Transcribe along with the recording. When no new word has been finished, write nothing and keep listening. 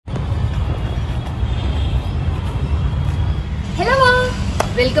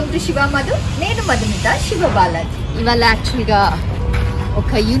Welcome to శివామధు. నేను మధుమిత శివబాలాజీ. ఇవాళ యాక్చువల్గా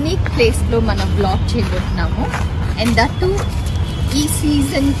ఒక యూనిక్ ప్లేస్లో మనం బ్లాగ్ చేయబోతున్నాము. అండ్ దట్టు ఈ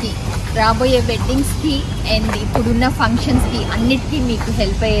సీజన్కి రాబోయే వెడ్డింగ్స్కి అండ్ ఇప్పుడున్న ఫంక్షన్స్కి అన్నిటికీ మీకు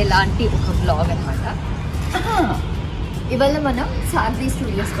హెల్ప్ అయ్యేలాంటి ఒక బ్లాగ్ అనమాట. ఇవాళ మనం సారథి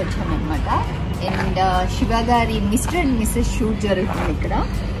స్టూడియోస్కి వచ్చామన్నమాట. అండ్ శివ గారి మిస్టర్ అండ్ మిస్సెస్ షూట్ జరుగుతుంది ఇక్కడ.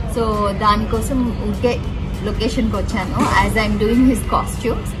 సో దానికోసం ఊరికే లొకేషన్కి వచ్చాను. As I'm doing his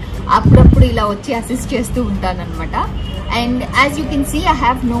costumes అప్పుడప్పుడు ఇలా వచ్చి అసిస్ట్ చేస్తూ ఉంటాను అనమాట. And as you can see I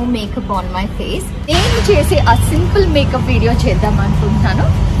have no makeup on my face. నేను చేసే ఆ సింపుల్ మేకప్ వీడియో చేద్దాం అనుకుంటున్నాను.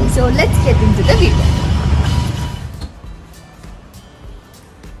 So let's get in to the video.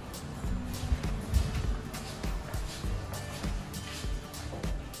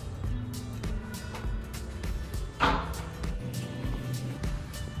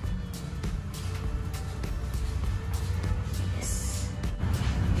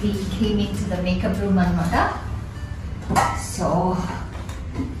 We came into the makeup room anamata. So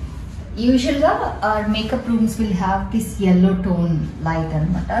usually our makeup rooms will have this yellow tone light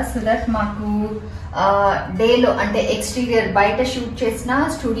anamata, so that maaku day lo ante exterior baita shoot chesina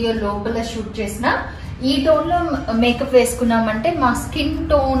studio lopala shoot chesina ee tone lo makeup veskunnamante ma skin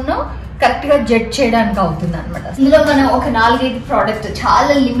tone correct గా judge చేయడానికి అవుతుంది అనమాట. ఇందులో మనం ఒక 4-5 product,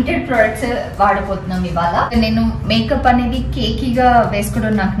 చాలా limited products వాడబోతున్నాం ఇవాళ. నేను మేకప్ అనేది కేకీగా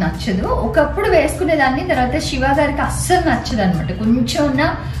వేసుకోవడం నాకు నచ్చదు. ఒకప్పుడు వేసుకునేదాన్ని, తర్వాత శివ గారికి అస్సలు నచ్చదు అనమాట. కొంచెం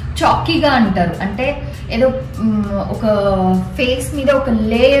చాకీగా అంటారు, అంటే ఏదో ఒక ఫేస్ మీద ఒక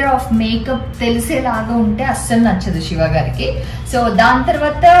లేయర్ ఆఫ్ మేకప్ తెలిసేలాగా ఉంటే అస్సలు నచ్చదు శివ గారికి. సో దాని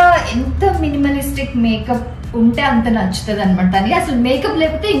తర్వాత ఎంత మినిమలిస్టిక్ మేకప్ ఉంటే అంత నచ్చుతుంది అనమాట. అని అసలు మేకప్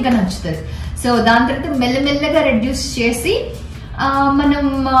లేకపోతే ఇంకా నచ్చుతుంది. సో దాని తర్వాత మెల్లమెల్లగా రెడ్యూస్ చేసి మనం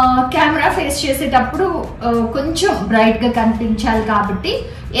కెమెరా ఫేస్ చేసేటప్పుడు కొంచెం బ్రైట్ గా కనిపించాలి కాబట్టి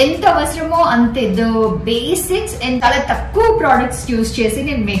ఎంత అవసరమో అంతే బేసిక్స్ అండ్ చాలా తక్కువ ప్రోడక్ట్స్ యూజ్ చేసి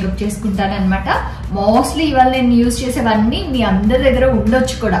నేను మేకప్ చేసుకుంటాను అనమాట. మోస్ట్లీ ఇవాళ నేను యూజ్ చేసేవన్నీ మీ అందరి దగ్గర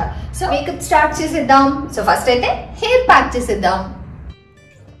ఉండొచ్చు కూడా. సో మేకప్ స్టార్ట్ చేసేద్దాం. సో ఫస్ట్ అయితే హెయిర్ ప్యాక్ చేసేద్దాం.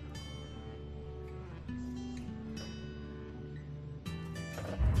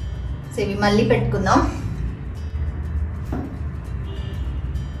 సో ఇవి మళ్ళీ పెట్టుకుందాం.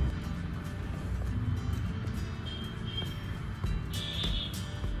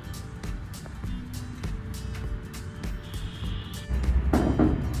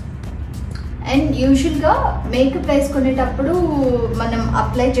 అండ్ యూజువల్గా మేకప్ వేసుకునేటప్పుడు మనం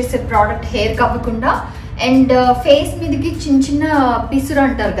అప్లై చేసే ప్రోడక్ట్ హెయిర్ కవ్వకుండా అండ్ ఫేస్ మీదకి చిన్న చిన్న పిసురు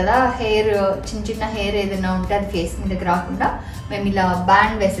అంటారు కదా, హెయిర్ చిన్న చిన్న హెయిర్ ఏదైనా ఉంటే అది ఫేస్ మీదకి రాకుండా మేము ఇలా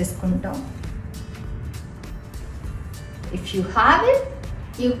band వేసేసుకుంటాం. If you have it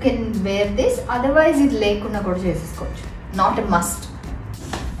you can wear this, otherwise ఇది లేకుండా కూడా చేసేసుకోవచ్చు, నాట్ ఎ మస్ట్.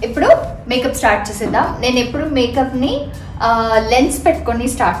 ఇప్పుడు మేకప్ స్టార్ట్ చేసేద్దాం. నేను ఎప్పుడు మేకప్ని లెన్స్ పెట్టుకొని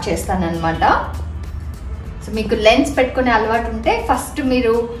స్టార్ట్ చేస్తాను అనమాట. సో మీకు లెన్స్ పెట్టుకునే అలవాటు ఉంటే ఫస్ట్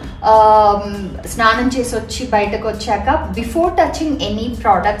మీరు స్నానం చేసి వచ్చి బయటకు వచ్చాక before touching any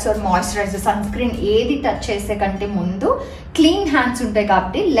products are moisturiser, sun screen ఏది టచ్ చేసే కంటే ముందు క్లీన్ హ్యాండ్స్ ఉంటాయి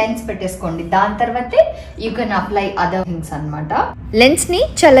కాబట్టి లెన్స్ పెట్టేసుకోండి. దాని తర్వాతే you can apply other things అనమాట. లెన్స్ ని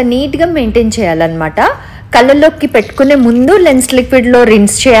చాలా నీట్ గా మెయింటైన్ చేయాలన్నమాట. కళ్ళలోకి పెట్టుకునే ముందు లెన్స్ లిక్విడ్ లో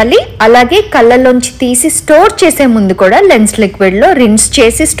రిన్స్ చేయాలి. అలాగే కళ్ళలోంచి తీసి స్టోర్ చేసే ముందు కూడా లెన్స్ లిక్విడ్ లో రిన్స్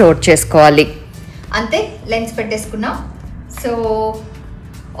చేసి స్టోర్ చేసుకోవాలి. అంతే, లెన్స్ పెట్టేసుకున్నాం. సో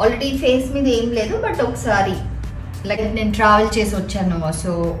ఆల్రెడీ ఫేస్ మీద ఏం లేదు, బట్ ఒకసారి లైక్ నేను ట్రావెల్ చేసి వచ్చాను,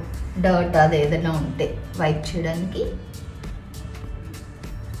 సో డర్ట్ అది ఏదైనా ఉంటే వైప్ చేయడానికి.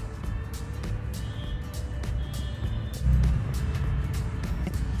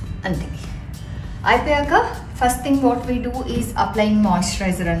 అంతే, అయిపోయాక first thing what we do is applying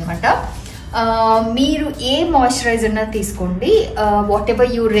moisturiser అనమాట. మీరు ఏ మాయిశ్చరైజర్ తీసుకోండి, what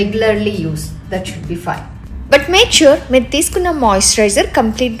ever you regularly use, that should be fine. But make sure మీరు తీసుకున్న మాయిశ్చరైజర్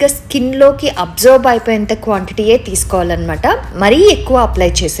కంప్లీట్గా స్కిన్లోకి అబ్జర్వ్ అయిపోయేంత క్వాంటిటీయే తీసుకోవాలన్నమాట. మరీ ఎక్కువ అప్లై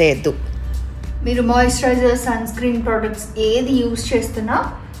చేసేయద్దు. మీరు మాయిశ్చరైజర్, సన్ స్క్రీన్ ప్రోడక్ట్స్ ఏది యూజ్ చేస్తున్నా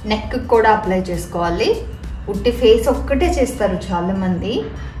నెక్ కూడా అప్లై చేసుకోవాలి. ఉట్టి ఫేస్ ఒక్కటే చేస్తారు చాలామంది.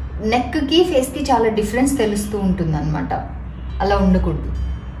 నెక్కి ఫేస్కి చాలా డిఫరెన్స్ తెలుస్తూ ఉంటుంది అనమాట. అలా ఉండకూడదు.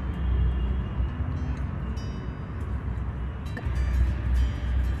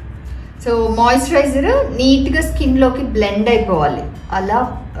 సో మాయిశ్చరైజర్ నీట్గా స్కిన్లోకి బ్లెండ్ అయిపోవాలి, అలా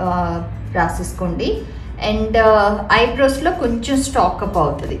రాసేసుకోండి. అండ్ ఐబ్రోస్లో కొంచెం స్టాక్ అప్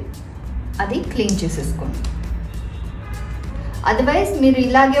అవుతుంది, అది క్లీన్ చేసేసుకోండి. అదర్వైజ్ మీరు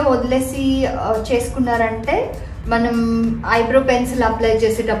ఇలాగే వదిలేసి చేసుకున్నారంటే మనం ఐబ్రో పెన్సిల్ అప్లై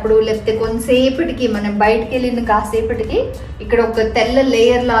చేసేటప్పుడు లేకపోతే కొంతసేపటికి మనం బయటకు వెళ్ళిన కాసేపటికి ఇక్కడ ఒక తెల్ల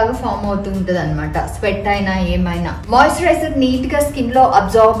లేయర్ లాగా ఫామ్ అవుతూ ఉంటుంది అనమాట. స్వెట్ అయినా ఏమైనా. మాయిశ్చరైజర్ నీట్ గా స్కిన్ లో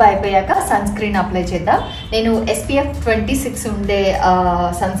అబ్జర్వ్ అయిపోయాక సన్ స్క్రీన్ అప్లై చేద్దాం. నేను SPF 26 ఉండే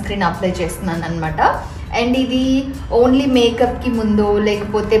సన్ స్క్రీన్ అప్లై చేస్తున్నాను అనమాట. అండ్ ఇది ఓన్లీ మేకప్కి ముందు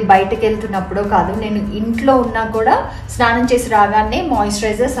లేకపోతే బయటకు వెళ్తున్నప్పుడో కాదు, నేను ఇంట్లో ఉన్నా కూడా స్నానం చేసి రాగానే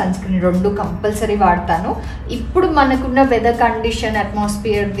మాయిశ్చరైజర్ సన్ స్క్రీన్ 2 కంపల్సరీ వాడతాను. ఇప్పుడు మనకున్న వెదర్ కండిషన్,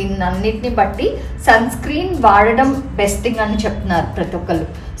 అట్మాస్ఫియర్, దీన్ని అన్నిటిని బట్టి సన్ స్క్రీన్ వాడడం బెస్ట్ థింగ్ అని చెప్తున్నారు ప్రతి ఒక్కరు.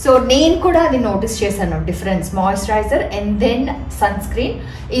 సో నేను కూడా అది నోటీస్ చేశాను difference. Moisturiser and then sun screen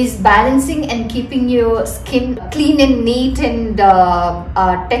is balancing and keeping your skin clean and neat and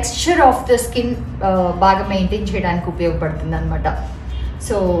texture of the skin బాగా మెయింటైన్ చేయడానికి ఉపయోగపడుతుంది అనమాట.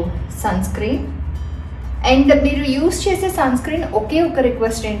 సో సన్ స్క్రీన్ అండ్ మీరు యూస్ చేసే సన్ స్క్రీన్ ఒకే ఒక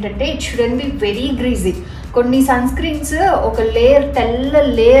రిక్వెస్ట్ ఏంటంటే it shouldn't be very greasy. కొన్ని sun screens ఒక లేయర్, తెల్ల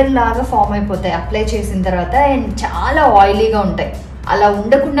లేయర్ లాగా ఫామ్ అయిపోతాయి అప్లై చేసిన తర్వాత అండ్ చాలా ఆయిలీగా ఉంటాయి. అలా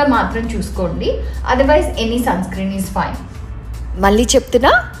ఉండకుండా మాత్రం చూసుకోండి. Otherwise any sun screen is fine. మళ్ళీ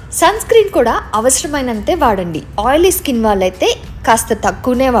చెప్తున్నా, సన్ స్క్రీన్ కూడా అవసరమైనంతే వాడండి. ఆయిలీ స్కిన్ వాళ్ళైతే కాస్త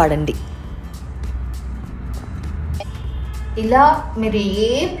తక్కువనే వాడండి. ఇలా మీరు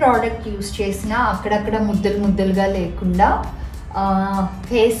ఏ ప్రోడక్ట్ యూస్ చేసినా అక్కడక్కడ ముద్దలు ముద్దలుగా లేకుండా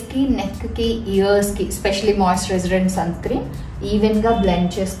ఫేస్కి, నెక్కి, ఇయర్స్కి especially moisturiser and sun screen ఈవెన్గా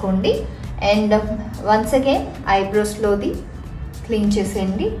బ్లెండ్ చేసుకోండి. అండ్ వన్స్ అగైన్ ఐబ్రోస్లోది క్లీన్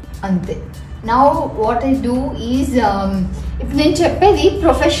చేసేయండి, అంతే. Now what I do is, ఇప్పుడు నేను చెప్పేది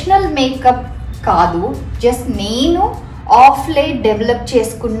ప్రొఫెషనల్ మేకప్ కాదు, జస్ట్ నేను ఆఫ్ లైట్ డెవలప్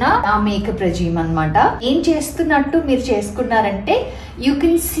చేసుకున్న నా మేకప్ రెజీమ్ అనమాట. ఏం చేస్తున్నట్టు మీరు చేసుకున్నారంటే you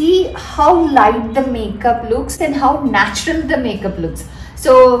can see how light the makeup looks and how natural the makeup looks.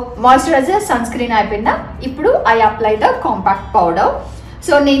 So moisturiser, sun screen అయిపోయిందా, ఇప్పుడు I apply the compact powder.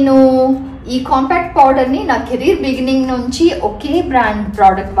 So నేను ఈ కాంపాక్ట్ పౌడర్ని నా కెరీర్ బిగినింగ్ నుంచి ఒకే బ్రాండ్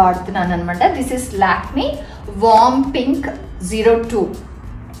ప్రోడక్ట్ వాడుతున్నాను అనమాట. This is Lakme warm pink 02.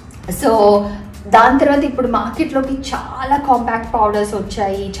 So దాని తర్వాత ఇప్పుడు మార్కెట్లోకి చాలా కాంపాక్ట్ పౌడర్స్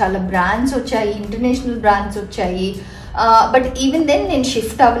వచ్చాయి, చాలా బ్రాండ్స్ వచ్చాయి, ఇంటర్నేషనల్ బ్రాండ్స్ వచ్చాయి. బట్ ఈవెన్ దెన్ నేను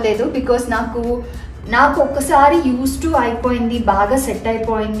షిఫ్ట్ అవ్వలేదు బికాస్ నాకు ఒక్కసారి యూస్ టు అయిపోయింది, బాగా సెట్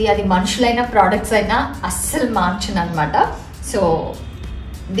అయిపోయింది. అది మనుషులైనా ప్రోడక్ట్స్ అయినా అస్సలు మార్చను అనమాట. సో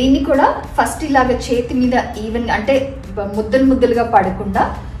దీన్ని కూడా ఫస్ట్ ఇలాగ చేతి మీద ఈవెన్ అంటే ముద్దలు ముద్దలుగా పడకుండా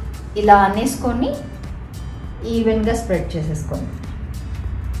ఇలా అనేసుకొని ఈవెన్గా స్ప్రెడ్ చేసేసుకోండి.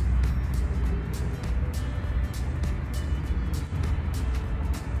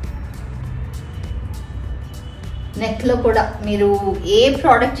 నెక్లో కూడా మీరు ఏ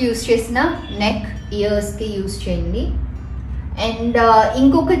ప్రోడక్ట్ యూస్ చేసినా నెక్, ఇయర్స్కి యూస్ చేయండి. అండ్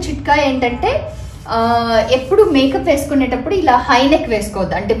ఇంకొక చిట్కా ఏంటంటే ఎప్పుడు మేకప్ వేసుకునేటప్పుడు ఇలా హై నెక్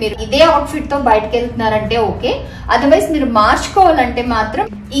వేసుకోవద్దు. అంటే మీరు ఇదే అవుట్ఫిట్తో బయటకు వెళ్తున్నారంటే ఓకే, అదర్వైజ్ మీరు మార్చుకోవాలంటే మాత్రం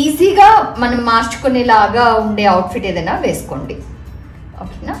ఈజీగా మనం మార్చుకునేలాగా ఉండే అవుట్ఫిట్ ఏదైనా వేసుకోండి,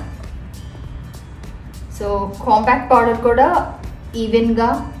 ఓకేనా. సో కాంపాక్ట్ పౌడర్ కూడా ఈవెన్గా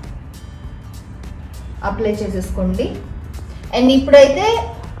అప్లై చేసేసుకోండి. అండ్ ఇప్పుడైతే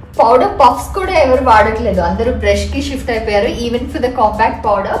పౌడర్ పఫ్స్ కూడా ఎవరు వాడట్లేదు, అందరూ బ్రష్కి షిఫ్ట్ అయిపోయారు even for the compact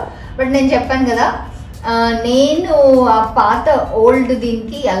powder. But నేను చెప్పాను కదా, నేను ఆ పాత ఓల్డ్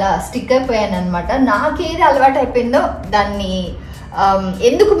దీనికి అలా స్టిక్ అయిపోయాను అనమాట. నాకేది అలవాటు అయిపోయిందో దాన్ని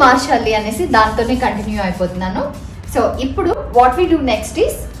ఎందుకు మార్చాలి అనేసి దాంతోనే కంటిన్యూ అయిపోతున్నాను. సో ఇప్పుడు what we do next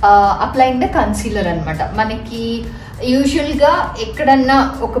is applying the concealer అనమాట. మనకి యూజువల్గా ఎక్కడన్నా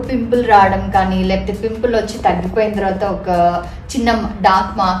ఒక పింపుల్ రావడం కానీ, లేకపోతే పింపుల్ వచ్చి తగ్గిపోయిన తర్వాత ఒక చిన్న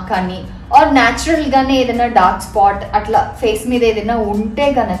డార్క్ మార్క్ కానీ, ఆర్ న్యాచురల్గానే ఏదైనా డార్క్ స్పాట్ అట్లా ఫేస్ మీద ఏదైనా ఉంటే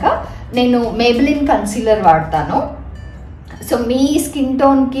కనుక నేను మేబిలిన్ కన్సీలర్ వాడతాను. సో మీ స్కిన్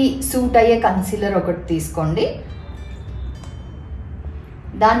టోన్కి సూట్ అయ్యే కన్సీలర్ ఒకటి తీసుకోండి.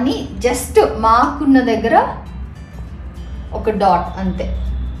 దాన్ని జస్ట్ మార్క్ ఉన్న దగ్గర ఒక డాట్ అంతే.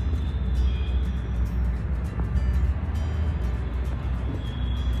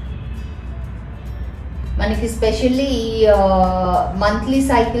 మనకి స్పెషల్లీ ఈ మంత్లీ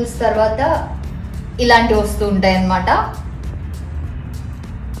సైకిల్స్ తర్వాత ఇలాంటివి వస్తూ ఉంటాయి అన్నమాట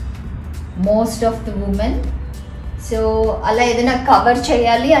most of the women. So అలా ఏదైనా కవర్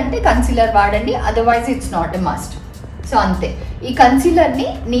చేయాలి అంటే కన్సీలర్ వాడండి, otherwise it's not a must. So అంతే, ఈ కన్సీలర్ని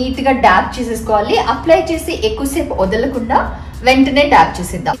నీట్గా డాప్ చేసేసుకోవాలి. అప్లై చేసి ఎక్కువసేపు వదలకుండా వెంటనే డాప్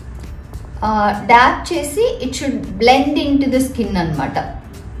చేసేద్దాం. డాప్ చేసి it should blend in to the skin అనమాట.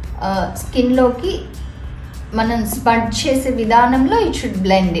 స్కిన్లోకి మనం స్పడ్ చేసే విధానంలో ఇట్ షుడ్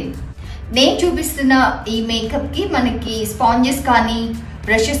బ్లెండ్ ఇన్. నేను చూపిస్తున్న ఈ మేకప్కి మనకి స్పాంజెస్ కానీ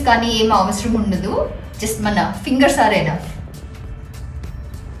బ్రషెస్ కానీ ఏం అవసరం ఉండదు. జస్ట్ మన fingers are enough.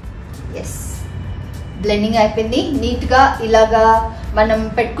 Yes, blending అయిపోయింది నీట్గా. ఇలాగా మనం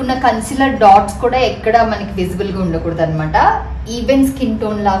పెట్టుకున్న కన్సిలర్ డాట్స్ కూడా ఎక్కడ మనకి విజిబుల్గా ఉండకూడదు అనమాట. ఈవెన్ స్కిన్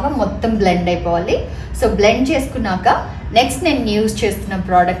టోన్ లాగా మొత్తం బ్లెండ్ అయిపోవాలి. సో బ్లెండ్ చేసుకున్నాక నెక్స్ట్ నేను యూజ్ చేస్తున్న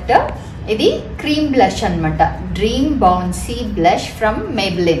ప్రోడక్ట్ ఇది క్రీమ్ బ్లష్ అనమాట. Dream bouncy blush from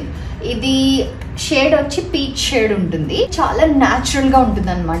Maybelline. ఇది షేడ్ వచ్చి పీచ్ షేడ్ ఉంటుంది. చాలా న్యాచురల్గా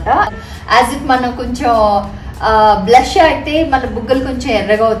ఉంటుంది అనమాట. యాజ్ ఇఫ్ మనం కొంచెం బ్లష్ అయితే మన బుగ్గలు కొంచెం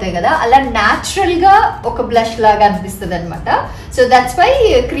ఎర్రగా అవుతాయి కదా, అలా న్యాచురల్గా ఒక బ్లష్ లాగా అనిపిస్తుంది అనమాట. So that's why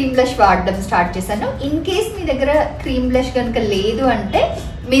cream blush వాడడం స్టార్ట్ చేశాను. ఇన్ కేస్ మీ దగ్గర క్రీమ్ బ్లష్ కనుక లేదు అంటే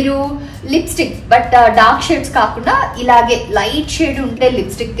మీరు లిప్స్టిక్, బట్ డార్క్ షేడ్స్ కాకుండా ఇలాగే లైట్ షేడ్ ఉంటే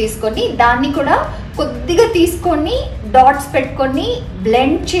లిప్స్టిక్ తీసుకొని దాన్ని కూడా కొద్దిగా తీసుకొని డాట్స్ పెట్టుకొని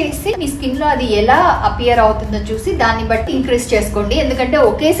బ్లెండ్ చేసి మీ స్కిన్లో అది ఎలా అపియర్ అవుతుందో చూసి దాన్ని బట్టి ఇంక్రీజ్ చేసుకోండి. ఎందుకంటే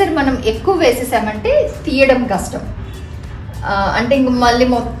ఒకేసారి మనం ఎక్కువ వేసేసామంటే తీయడం కష్టం. అంటే ఇంక మళ్ళీ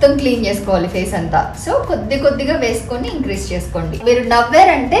మొత్తం క్లీన్ చేసుకోవాలి ఫేస్ అంతా. సో కొద్దిగా వేసుకొని ఇంక్రీజ్ చేసుకోండి. మీరు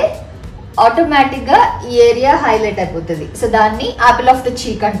నవ్వారంటే ఆటోమేటిక్గా ఈ ఏరియా హైలైట్ అయిపోతుంది. సో దాన్ని యాపిల్ ఆఫ్ ద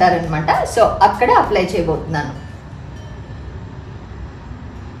చీక్ అంటారనమాట. సో అక్కడ అప్లై చేయబోతున్నాను.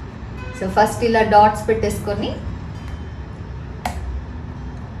 సో ఫస్ట్ ఇలా డాట్స్ పెట్టేసుకొని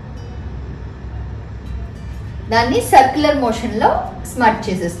దాన్ని సర్క్యులర్ మోషన్లో స్మర్ట్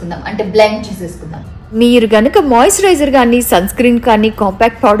చేసేసుకుందాం, అంటే బ్లెండ్ చేసేసుకుందాం. మీరు గనుక మాయిశ్చరైజర్ కానీ సన్ స్క్రీన్ కానీ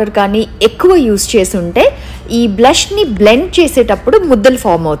కాంపాక్ట్ పౌడర్ కానీ ఎక్కువ యూజ్ చేసి ఉంటే ఈ బ్లష్ని బ్లెండ్ చేసేటప్పుడు ముద్దలు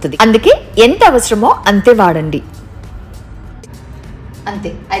ఫామ్ అవుతుంది. అందుకే ఎంత అవసరమో అంతే వాడండి.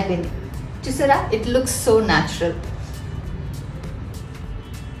 అంతే, అయిపోయింది. చూసారా, it looks so natural.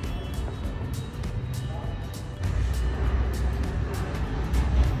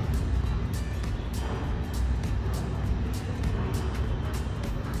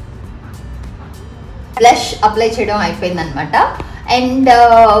 Blush apply చేయడం అయిపోయింది అనమాట. And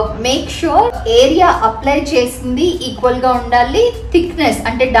make sure area apply చేసింది ఈక్వల్గా ఉండాలి, థిక్నెస్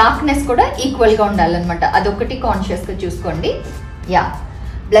అంటే డార్క్నెస్ కూడా ఈక్వల్గా ఉండాలన్నమాట. అదొకటి కాన్షియస్గా చూసుకోండి. Yeah,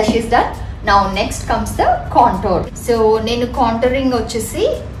 blush is done. Now next comes the contour. So నేను కాంటోరింగ్ వచ్చేసి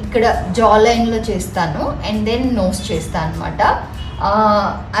ఇక్కడ జా లైన్లో చేస్తాను అండ్ దెన్ నోస్ చేస్తాను అనమాట.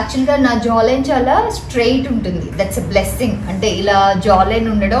 యాక్చువల్గా నా జా లైన్ చాలా స్ట్రైట్ ఉంటుంది. That's a blessing. అంటే ఇలా జా లైన్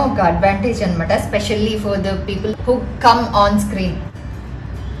ఉండడం ఒక అడ్వాంటేజ్ అనమాట, specially for the people who come on screen.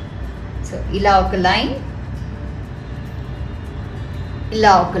 So ఇలా ఒక లైన్,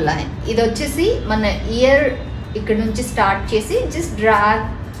 ఇలా ఒక లైన్. ఇది వచ్చేసి మన ఇయర్ ఇక్కడ నుంచి స్టార్ట్ చేసి just drag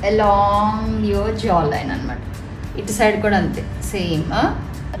along your jaw line అనమాట. ఇటు సైడ్ కూడా అంతే సేమ్.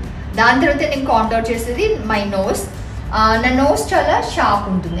 దాని తర్వాత నేను కాంటోర్ చేసేది మై నోస్. నా నోస్ చాలా షార్ప్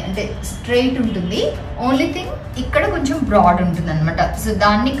ఉంటుంది, అంటే స్ట్రైట్ ఉంటుంది. ఓన్లీ థింగ్ ఇక్కడ కొంచెం బ్రాడ్ ఉంటుంది అనమాట. సో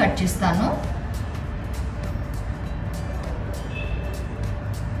దాన్ని కట్ చేస్తాను.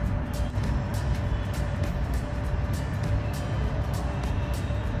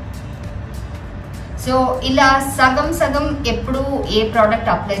 సో ఇలా సగం సగం ఎప్పుడు ఏ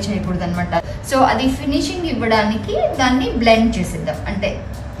ప్రోడక్ట్ అప్లై చేయకూడదు అనమాట. సో అది ఫినిషింగ్ ఇవ్వడానికి దాన్ని బ్లెండ్ చేసేద్దాం, అంటే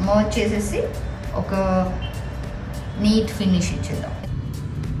మర్జ్ చేసేసి ఒక నీట్ ఫినిష్ ఇచ్చేద్దాం.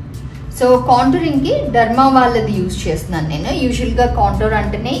 సో కాంటూరింగ్కి డర్మా వాళ్ళది యూజ్ చేస్తున్నాను నేను. యూజువల్గా కాంటూర్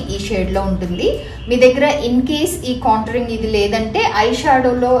అంటేనే ఈ షేడ్లో ఉంటుంది. మీ దగ్గర ఇన్ కేస్ ఈ కాంటూరింగ్ ఇది లేదంటే ఐ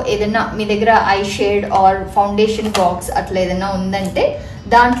షాడోలో ఏదైనా మీ దగ్గర eye shade are foundation box అట్లా ఏదైనా ఉందంటే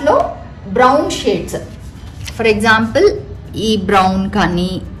దాంట్లో బ్రౌన్ షేడ్స్, ఫర్ ఎగ్జాంపుల్ ఈ బ్రౌన్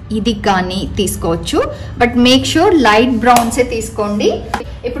కానీ ఇది కానీ తీసుకోవచ్చు. బట్ మేక్ షూర్ లైట్ బ్రౌన్సే తీసుకోండి.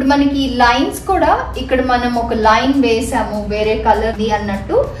 ఇప్పుడు మనకి లైన్స్ కూడా ఇక్కడ మనం ఒక లైన్ వేసాము వేరే కలర్ది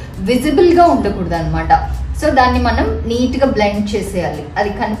అన్నట్టు విజిబుల్గా ఉండకూడదు అనమాట. సో దాన్ని మనం నీట్గా బ్లెండ్ చేసేయాలి,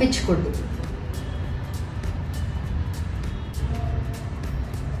 అది కనిపించకూడదు.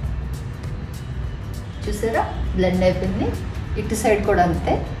 చూసారా, బ్లెండ్ అయిపోయింది. ఇటు సైడ్ కూడా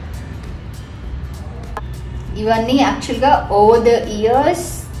అంతే. ఇవన్నీ యాక్చువల్గా ఓవర్ ద ఇయర్స్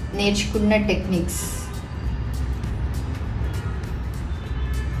నేర్చుకున్న టెక్నిక్స్.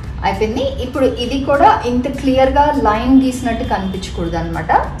 అయిపోయింది. ఇప్పుడు ఇది కూడా ఇంత క్లియర్గా లైన్ గీసినట్టు కనిపించకూడదు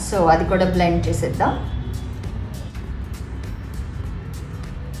అనమాట. సో అది కూడా బ్లెండ్ చేసేద్దాం.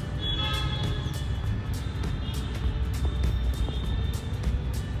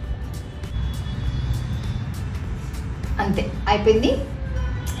 అంతే, అయిపోయింది.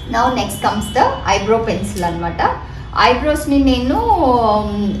 Now next comes the eyebrow pencil అనమాట. ఐబ్రోస్ని నేను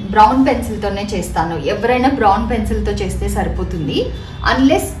బ్రౌన్ పెన్సిల్తోనే చేస్తాను. ఎవరైనా బ్రౌన్ పెన్సిల్తో చేస్తే సరిపోతుంది.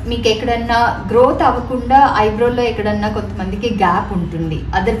 అన్లెస్ మీకు ఎక్కడన్నా గ్రోత్ అవ్వకుండా ఐబ్రోలో ఎక్కడన్నా కొంతమందికి గ్యాప్ ఉంటుంది.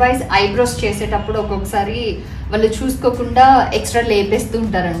 అదర్వైజ్ ఐబ్రోస్ చేసేటప్పుడు ఒక్కొక్కసారి వాళ్ళు చూసుకోకుండా ఎక్స్ట్రా లేపేస్తూ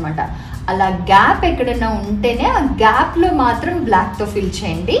ఉంటారనమాట. అలా గ్యాప్ ఎక్కడైనా ఉంటేనే ఆ గ్యాప్లో మాత్రం బ్లాక్తో ఫిల్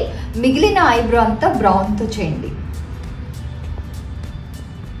చేయండి, మిగిలిన ఐబ్రో అంతా బ్రౌన్తో చేయండి.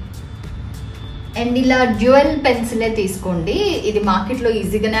 అండ్ ఇలా డ్యూయల్ పెన్సిలే తీసుకోండి, ఇది మార్కెట్లో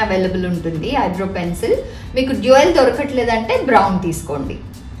ఈజీగానే అవైలబుల్ ఉంటుంది ఐబ్రో పెన్సిల్. మీకు డ్యూయల్ దొరకట్లేదంటే బ్రౌన్ తీసుకోండి.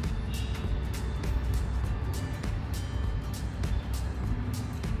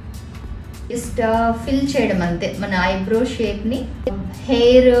 జస్ట్ ఫిల్ చేయడం అంతే మన ఐబ్రో షేప్ని.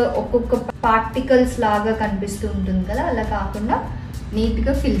 హెయిర్ ఒక్కొక్క పార్టికల్స్ లాగా కనిపిస్తూ ఉంటుంది కదా, అలా కాకుండా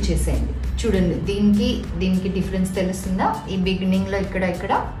నీట్గా ఫిల్ చేసేయండి. చూడండి దీనికి డిఫరెన్స్ తెలుస్తుందా, ఈ బిగినింగ్లో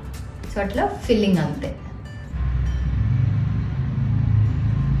ఇక్కడ సో అట్లా ఫిల్లింగ్ అంతే.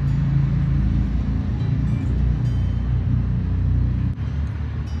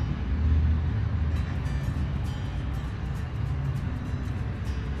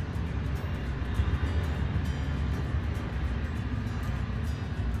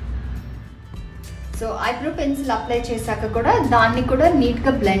 సో ఐబ్రో పెన్సిల్ అప్లై చేశాక కూడా దాన్ని కూడా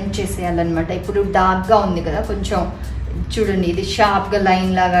నీట్గా బ్లెండ్ చేసేయాలన్నమాట. ఇప్పుడు డార్క్గా ఉంది కదా కొంచెం, చూడండి ఇది షార్ప్గా లైన్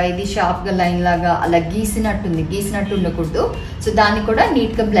లాగా, ఇది షార్ప్గా లైన్ లాగా అలా గీసినట్టు ఉండకూడదు. సో దాన్ని కూడా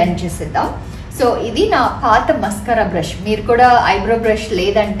నీట్గా బ్లెండ్ చేసేద్దాం. సో ఇది నా పాత మస్కరా బ్రష్. మీరు కూడా ఐబ్రో బ్రష్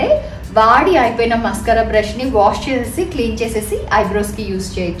లేదంటే వాడి అయిపోయిన మస్కరా బ్రష్ని వాష్ చేసేసి క్లీన్ చేసేసి ఐబ్రోస్కి యూజ్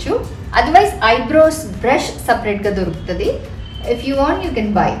చేయొచ్చు. అదర్వైజ్ ఐబ్రోస్ బ్రష్ సపరేట్గా దొరుకుతుంది. If you want you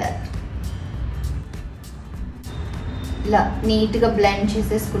can buy that. ఇలా నీట్గా బ్లెండ్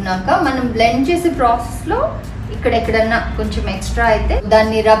చేసేసుకున్నాక మనం బ్లెండ్ చేసే ప్రాసెస్లో ఎక్కడన్నా కొంచెం ఎక్స్ట్రా అయితే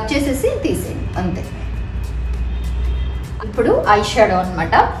దాన్ని రబ్ చేసేసి తీసేయండి అంతే. ఇప్పుడు ఐ షాడో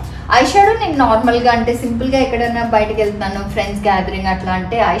అనమాట. ఐ షాడో నేను నార్మల్గా అంటే సింపుల్గా ఎక్కడైనా బయటకు వెళ్తున్నాను, ఫ్రెండ్స్ గ్యాదరింగ్ అట్లా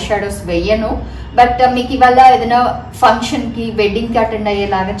అంటే ఐ షాడోస్ వెయ్యను. బట్ మీకు ఇవాళ ఏదైనా ఫంక్షన్కి వెడ్డింగ్కి అటెండ్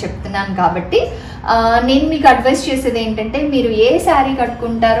అయ్యేలాగా చెప్తున్నాను కాబట్టి నేను మీకు అడ్వైస్ చేసేది ఏంటంటే, మీరు ఏ శారీ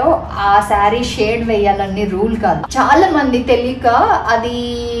కట్టుకుంటారో ఆ శారీ షేడ్ వేయాలని రూల్ కాదు. చాలా మంది తెలియక అది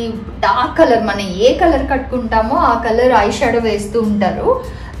డార్క్ కలర్, మనం ఏ కలర్ కట్టుకుంటామో ఆ కలర్ ఐ షాడో వేస్తూ ఉంటారు.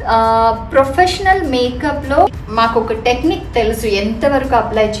 ప్రొఫెషనల్ మేకప్లో మాకు ఒక టెక్నిక్ తెలుసు, ఎంతవరకు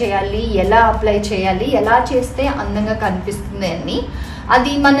అప్లై చేయాలి, ఎలా అప్లై చేయాలి, ఎలా చేస్తే అందంగా కనిపిస్తుంది అని.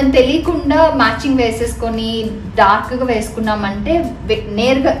 అది మనం తెలియకుండా మ్యాచింగ్ వేసేసుకొని డార్క్గా వేసుకున్నామంటే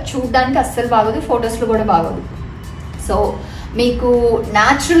నేరుగా చూడడానికి అస్సలు బాగోదు, ఫొటోస్లో కూడా బాగోదు. సో మీకు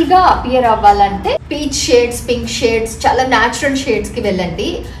న్యాచురల్గా అపియర్ అవ్వాలంటే పీచ్ షేడ్స్, పింక్ షేడ్స్, చాలా న్యాచురల్ షేడ్స్కి వెళ్ళండి.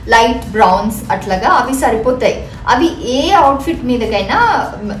 లైట్ బ్రౌన్స్ అట్లాగా అవి సరిపోతాయి. అవి ఏ అవుట్ఫిట్ మీదకైనా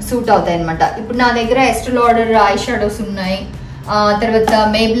సూట్ అవుతాయి అనమాట. ఇప్పుడు నా దగ్గర ఎస్టల్ ఆర్డర్ ఐ షాడోస్ ఉన్నాయి, తర్వాత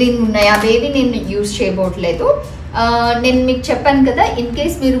మేబ్లిన్ ఉన్నాయి. అవేవి నేను యూజ్ చేయబోట్లేదు. నేను మీకు చెప్పాను కదా, ఇన్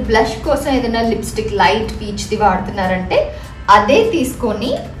కేస్ మీరు బ్లష్ కోసం ఏదైనా లిప్స్టిక్ లైట్ పీచ్ది వాడుతున్నారంటే అదే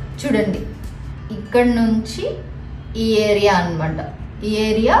తీసుకొని చూడండి, ఇక్కడ నుంచి ఈ ఏరియా అనమాట, ఈ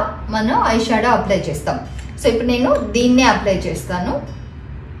ఏరియా మనం ఐ షాడో అప్లై చేస్తాం. సో ఇప్పుడు నేను దీన్నే అప్లై చేస్తాను.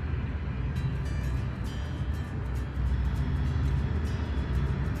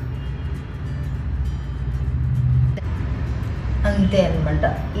 అంతే అనమాట.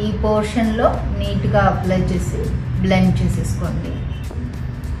 ఈ పోర్షన్లో నీట్గా అప్లై చేసి బ్లెండ్ చేసేసుకోండి.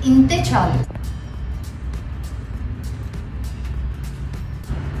 ఇంతే చాలు.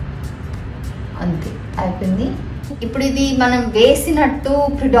 అంతే అయిపోయింది. ఇప్పుడు ఇది మనం వేసినట్టు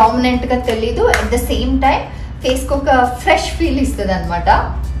ప్రిడామినెంట్గా తెలీదు, అట్ ద సేమ్ టైం ఫేస్కి ఒక ఫ్రెష్ ఫీల్ ఇస్తుంది అనమాట.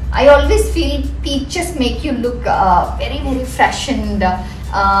 I always feel peaches make you look very very fresh. And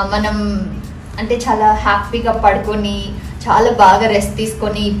మనం అంటే చాలా హ్యాపీగా పడుకొని చాలా బాగా రెస్ట్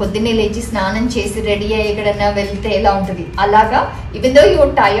తీసుకొని పొద్దున్నే లేచి స్నానం చేసి రెడీ అయ్యి ఎక్కడైనా వెళ్తే ఎలా ఉంటుంది అలాగా. Even though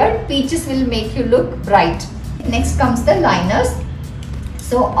your tired, peaches will make you look bright. Next comes the liners.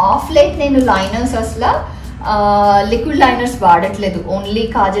 So of light నేను లైనర్స్ అసలు లిక్విడ్ లైనర్స్ వాడట్లేదు, ఓన్లీ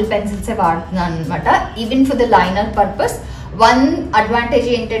కాజల్ పెన్సిల్సే వాడుతున్నాను అనమాట. Even for the liner purpose one advantage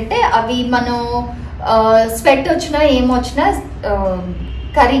ఏంటంటే అవి మనం స్వెట్ వచ్చినా ఏమొచ్చినా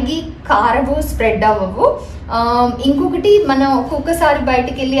కరిగి కారవు, స్ప్రెడ్ అవ్వవు. ఇంకొకటి మనం ఒక్కొక్కసారి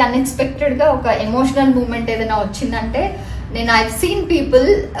బయటకు వెళ్ళి అన్ఎక్స్పెక్టెడ్గా ఒక ఎమోషనల్ మూమెంట్ ఏదైనా వచ్చిందంటే, నేను ఐ సీన్ పీపుల్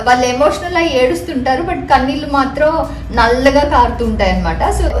వాళ్ళు ఎమోషనల్ అయ్యి ఏడుస్తుంటారు, బట్ కన్నీళ్ళు మాత్రం నల్లగా కారుతుంటాయి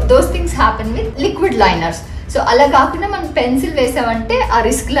అనమాట. So those things happen with liquid liners. So అలా కాకుండా మనం పెన్సిల్ వేసామంటే ఆ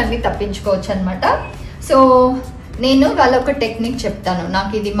రిస్క్లన్నీ తప్పించుకోవచ్చు అనమాట. సో నేను వాళ్ళ ఒక టెక్నిక్ చెప్తాను.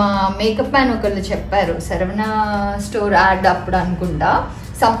 నాకు ఇది మా మేకప్ మ్యాన్ ఒకళ్ళు చెప్పారు, శరవణ స్టోర్ యాడ్ అప్పుడు అనుకుంటా,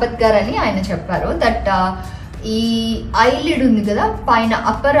 సంపత్ గారు అని ఆయన చెప్పారు. దట్ ఈ ఐలిడ్ ఉంది కదా, పైన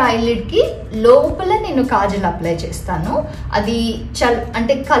అప్పర్ ఐలిడ్కి లోపల నేను కాజల్ అప్లై చేస్తాను. అది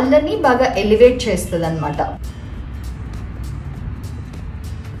అంటే కళ్ళని బాగా ఎలివేట్ చేస్తుంది అనమాట.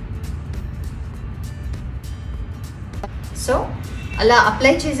 సో అలా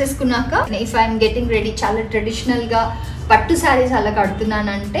apply చేసేసుకున్నాక if I'm getting ready, చాలా ట్రెడిషనల్గా పట్టు శారీస్ అలా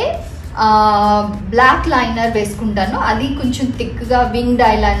కడుతున్నానంటే బ్లాక్ లైనర్ వేసుకుంటాను. అది కొంచెం థిక్గా వింగ్డ్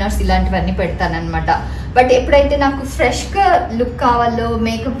ఐ లైనర్స్ ఇలాంటివన్నీ పెడతాను అనమాట. బట్ ఎప్పుడైతే నాకు ఫ్రెష్గా లుక్ కావాలో,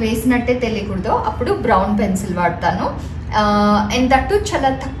 మేకప్ వేసినట్టే తెలియకూడదో అప్పుడు బ్రౌన్ పెన్సిల్ వాడతాను. అండ్ దట్టు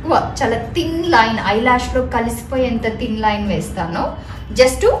చాలా తక్కువ, చాలా thin line, I ల్యాష్లో కలిసిపోయేంత thin line వేస్తాను,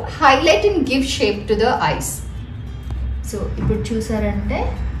 just to highlight and give shape to the ice. So ఇప్పుడు చూసారంటే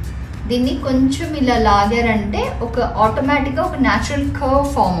దీన్ని కొంచెం ఇలా లాగారంటే ఒక ఆటోమేటిక్గా ఒక న్యాచురల్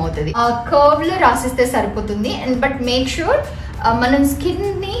కర్వ్ ఫామ్ అవుతుంది. ఆ కర్వ్లో రాసిస్తే సరిపోతుంది. అండ్ బట్ మేక్ షూర్ మనం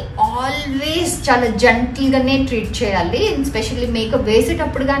స్కిన్ని ఆల్వేస్ చాలా జెంటిల్గానే ట్రీట్ చేయాలి. ఎస్పెషల్లీ మేకప్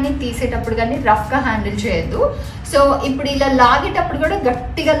వేసేటప్పుడు కానీ తీసేటప్పుడు కానీ రఫ్గా హ్యాండిల్ చేయొద్దు. సో ఇప్పుడు ఇలా లాగేటప్పుడు కూడా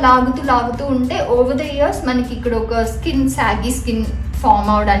గట్టిగా లాగుతూ ఉంటే ఓవర్ ద ఇయర్స్ మనకి ఇక్కడ ఒక సాగీ స్కిన్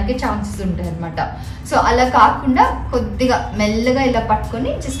ఫామ్ అవడానికి ఛాన్సెస్ ఉంటాయి అనమాట. సో అలా కాకుండా కొద్దిగా మెల్లగా ఇలా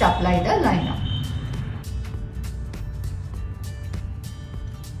పట్టుకొని జస్ట్ అప్లై ద లైనర్.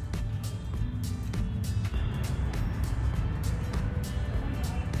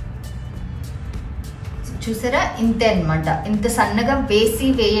 చూసారా, ఇంతే అనమాట. ఇంత సన్నగా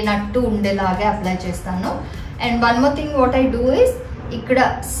వేయనట్టు ఉండేలాగే అప్లై చేస్తాను. And one more thing what I do is, ఇక్కడ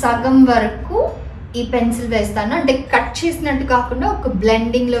సగం వరకు ఈ పెన్సిల్ వేస్తాను, అంటే కట్ చేసినట్టు కాకుండా ఒక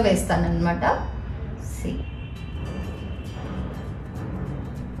బ్లెండింగ్లో వేస్తాను అనమాట.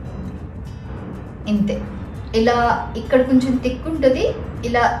 ఇంతే. ఇలా ఇక్కడ కొంచెం థిక్ ఉంటుంది,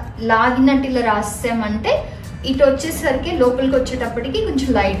 ఇలా లాగినట్టు ఇలా రాసామంటే ఇటు వచ్చేసరికి లోపలికి వచ్చేటప్పటికి కొంచెం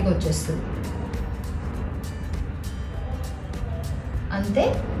లైట్గా వచ్చేస్తుంది. అంతే.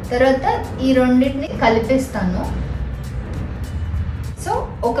 తర్వాత ఈ రెండింటిని కలిపేస్తాను. సో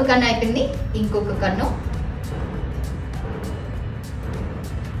ఒక కన్ను అయిపోయింది, ఇంకొక కన్ను.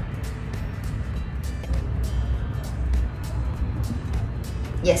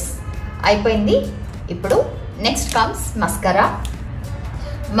 ఎస్, అయిపోయింది. ఇప్పుడు నెక్స్ట్ కమ్స్ మస్కరా.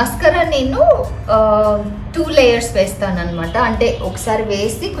 మస్కరా నేను 2 లేయర్స్ వేస్తాను అనమాట. అంటే ఒకసారి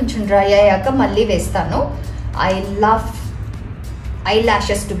వేసి కొంచెం డ్రై అయ్యాక మళ్ళీ వేస్తాను. I love I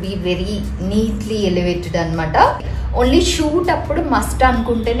lashes to be very neatly elevated అనమాట. ఓన్లీ షూట్ అప్పుడు మస్ట్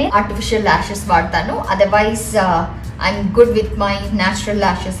అనుకుంటేనే ఆర్టిఫిషియల్ ల్యాషెస్ వాడతాను, otherwise I'm good with my natural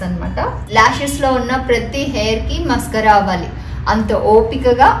lashes అనమాట. ల్యాషెస్లో ఉన్న ప్రతి హెయిర్కి మస్కరా అవ్వాలి. అంత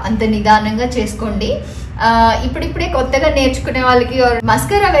ఓపికగా, అంత నిదానంగా చేసుకోండి. ఇప్పుడిప్పుడే కొత్తగా నేర్చుకునే వాళ్ళకి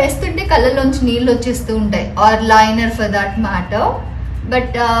మస్కరా వేస్తుంటే కళ్ళలోంచి నీళ్ళు వచ్చేస్తూ ఉంటాయి, are liner for that matter.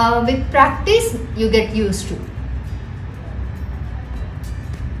 But with practice you get use to.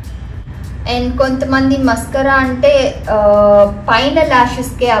 And కొంతమంది మస్కరా అంటే పైన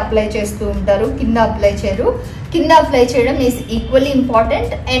ల్యాషెస్కే అప్లై చేస్తూ ఉంటారు, కింద అప్లై చేయరు. కింద అప్లై చేయడం ఈజ్ ఈక్వల్లీ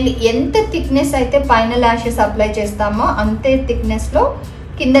ఇంపార్టెంట్. అండ్ ఎంత థిక్నెస్ అయితే పైన ల్యాషెస్ అప్లై చేస్తామో అంతే థిక్నెస్లో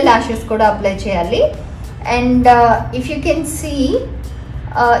కింద ల్యాషెస్ కూడా అప్లై చేయాలి. And if you can see,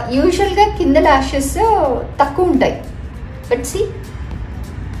 యూజువల్గా కింద ల్యాషెస్ తక్కువ ఉంటాయి, బట్ సీ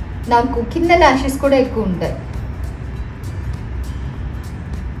నాకు కింద ల్యాషెస్ కూడా ఎక్కువ ఉంటాయి.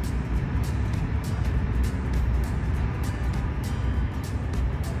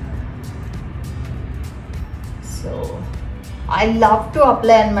 So I love to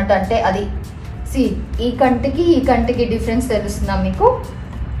apply అనమాట. అంటే అది ఈ కంటికి డిఫరెన్స్ తెలుస్తుందా మీకు?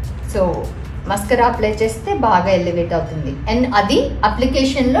 సో మస్కరా అప్లై చేస్తే బాగా ఎలివేట్ అవుతుంది. అండ్ అది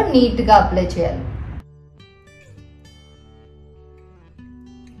అప్లికేషన్లో నీట్గా అప్లై చేయాలి.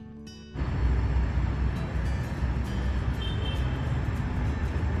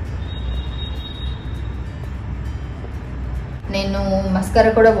 నేను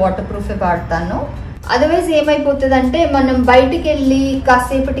మస్కరా కూడా వాటర్ ప్రూఫే వాడతాను. అదర్వైజ్ ఏమైపోతుంది అంటే మనం బయటికి వెళ్ళి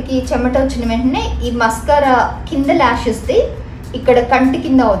కాసేపటికి చెమట వచ్చిన వెంటనే ఈ మస్కరా కింద ల్యాషెస్ది ఇక్కడ కంటి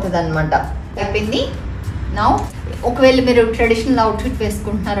కింద అవుతుంది అనమాట. అయిపోయింది. నా ఒకవేళ మీరు ట్రెడిషనల్ అవుట్ఫిట్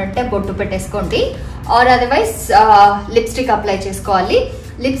వేసుకుంటున్నారంటే బొట్టు పెట్టేసుకోండి, ఆర్ అదర్వైజ్ లిప్స్టిక్ అప్లై చేసుకోవాలి.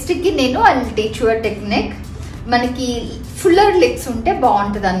 లిప్స్టిక్కి నేను I will teach you a technique. మనకి ఫుల్లర్ లిప్స్ ఉంటే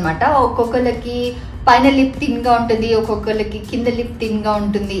బాగుంటుంది అనమాట. ఒక్కొక్కరికి పైన లిప్ థిన్గా ఉంటుంది, ఒక్కొక్కరికి కింద లిప్ థిన్గా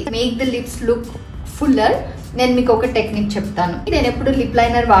ఉంటుంది. Make the lips look fuller. నేను మీకు ఒక టెక్నిక్ చెప్తాను. నేను ఎప్పుడు లిప్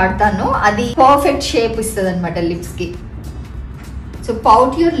లైనర్ వాడతాను, అది పర్ఫెక్ట్ షేప్ ఇస్తుంది అనమాట లిప్స్కి. So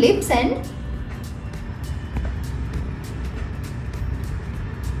pout your lips and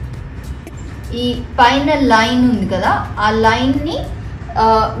ఈ పైన లైన్ ఉంది కదా, ఆ లైన్ని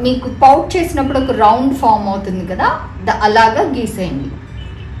మీకు పౌట్ చేసినప్పుడు ఒక రౌండ్ ఫామ్ అవుతుంది కదా, అలాగా గీసేయండి.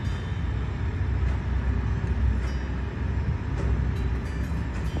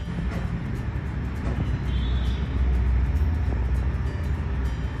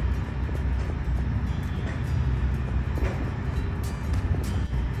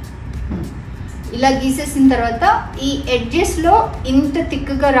 ఇలా గీసేసిన తర్వాత ఈ ఎడ్జెస్ లో ఇంత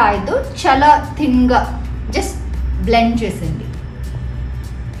థిక్గా రాయద్దు, చాలా థిన్ గా జస్ట్ బ్లెండ్ చేసింది.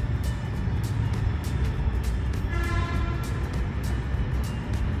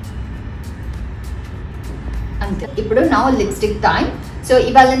 అంతే. ఇప్పుడు నా లిప్స్టిక్ టైం. సో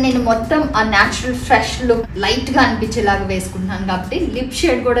ఇవాళ నేను మొత్తం ఆ న్యాచురల్ ఫ్రెష్ లుక్ లైట్ గా అనిపించేలాగా వేసుకుంటున్నాను కాబట్టి లిప్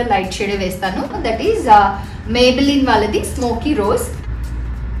షేడ్ కూడా లైట్ షేడ్ వేస్తాను. దట్ ఈస్ మేబెలిన్ వాళ్ళది స్మోకీ రోజ్.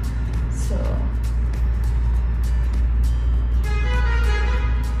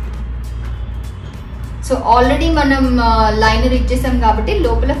 సో ఆల్రెడీ మనం లైనర్ ఇచ్చేసాం కాబట్టి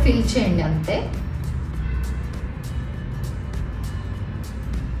లోపల ఫిల్ చేయండి అంతే.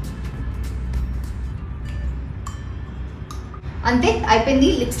 అంతే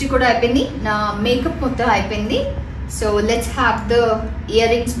అయిపోయింది. లిప్స్టిక్ కూడా అయిపోయింది, నా మేకప్ మొత్తం అయిపోయింది. So let's have the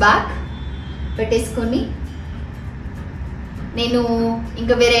ear rings back పెట్టేసుకొని, నేను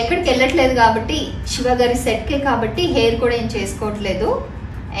ఇంకా వేరే ఎక్కడికి వెళ్ళట్లేదు కాబట్టి శివ గారి సెట్కే కాబట్టి హెయిర్ కూడా ఏం చేసుకోవట్లేదు.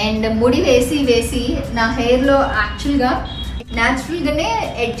 అండ్ ముడి వేసి నా హెయిర్లో యాక్చువల్గా న్యాచురల్గానే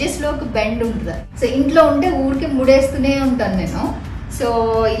ఎడ్జెస్లో ఒక బెండ్ ఉంటుంది. సో ఇంట్లో ఉంటే ఊరికే ముడేస్తూనే ఉంటాను నేను. సో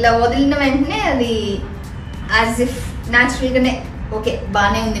ఇలా వదిలిన వెంటనే అది యాజ్ ఇఫ్ న్యాచురల్గానే ఓకే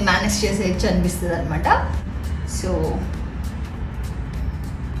బాగానే ఉంది, మేనేజ్ చేసేయచ్చు అనిపిస్తుంది అనమాట. సో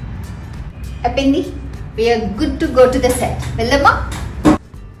అయిపోయింది, we are good to go to the set. వెళ్దామా?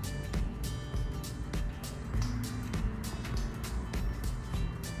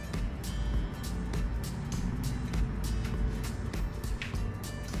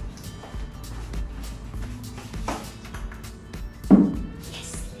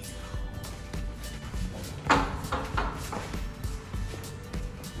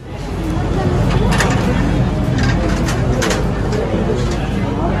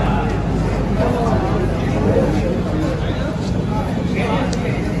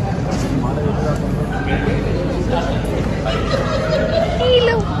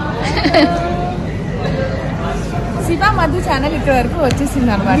 శివామధు ఛానల్ ఇక్కడ వరకు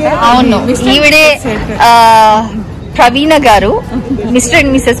వచ్చేసింది అనమాట. అవును, ఈవిడే ప్రవీణ గారు, మిస్టర్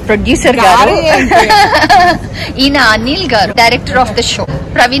అండ్ మిసెస్ ప్రొడ్యూసర్ గారు. ఈయన అనిల్ గారు, డైరెక్టర్ ఆఫ్ ద షో.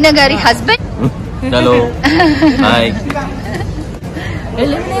 ప్రవీణ గారి హస్బెండ్. Hello, hi.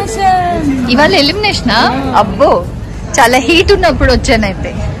 ఇవాళ ఎలిమినేషన్. అబ్బో, చాలా హీట్ ఉన్నప్పుడు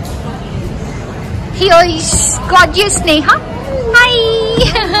వచ్చానైతే. స్నేహ హాయ్.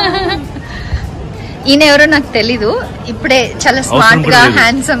 ఈయన ఎవరో నాకు తెలీదు, ఇప్పుడే చాలా స్మార్ట్ గా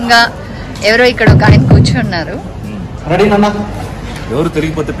హ్యాండ్సమ్ గా ఎవరో ఇక్కడ ఒక ఆయన కూర్చున్నారు. ఎవరు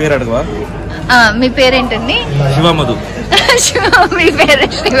తిరిగిపోతే పేరు అడగవా? మీ పేరేంటండి? శివామధు. మీ పేరు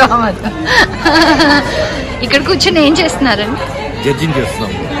శివామధు. ఇక్కడ కూర్చొని ఏం చేస్తున్నారండి? జడ్జింగ్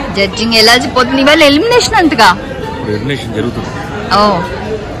చేస్తున్నాం. జడ్జింగ్ ఎలా పోతుంది? ఇవాళ ఎలిమినేషన్ అంతగా? ఎలిమినేషన్ జరుగుతుంది. ఓ,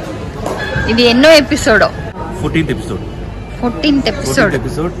 ఇది ఎన్నో episode? 14th episode. 14th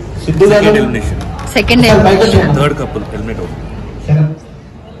episode. Second elimination. Second elimination. Third couple eliminate అవుతుంది.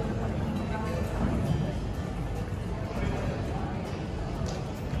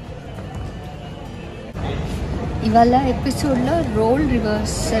 ఇవాళ ఎపిసోడ్ లో రోల్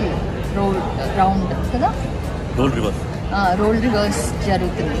రివర్సల్, రౌండ్ కదా, రోల్ రివర్స్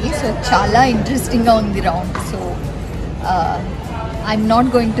జరుగుతుంది. సో చాలా ఇంట్రెస్టింగ్ గా ఉంది round. So I'm not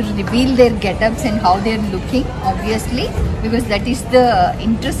going to reveal their get-ups and how they are looking, obviously, because that is the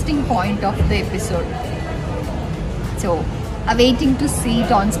interesting point of the episode. So awaiting to see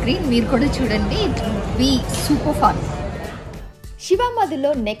it on screen. Meer kuda chudandi, it will be super fun. శివామధులో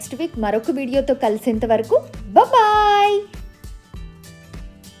next week మరొక వీడియోతో కలిసేంత వరకు bye.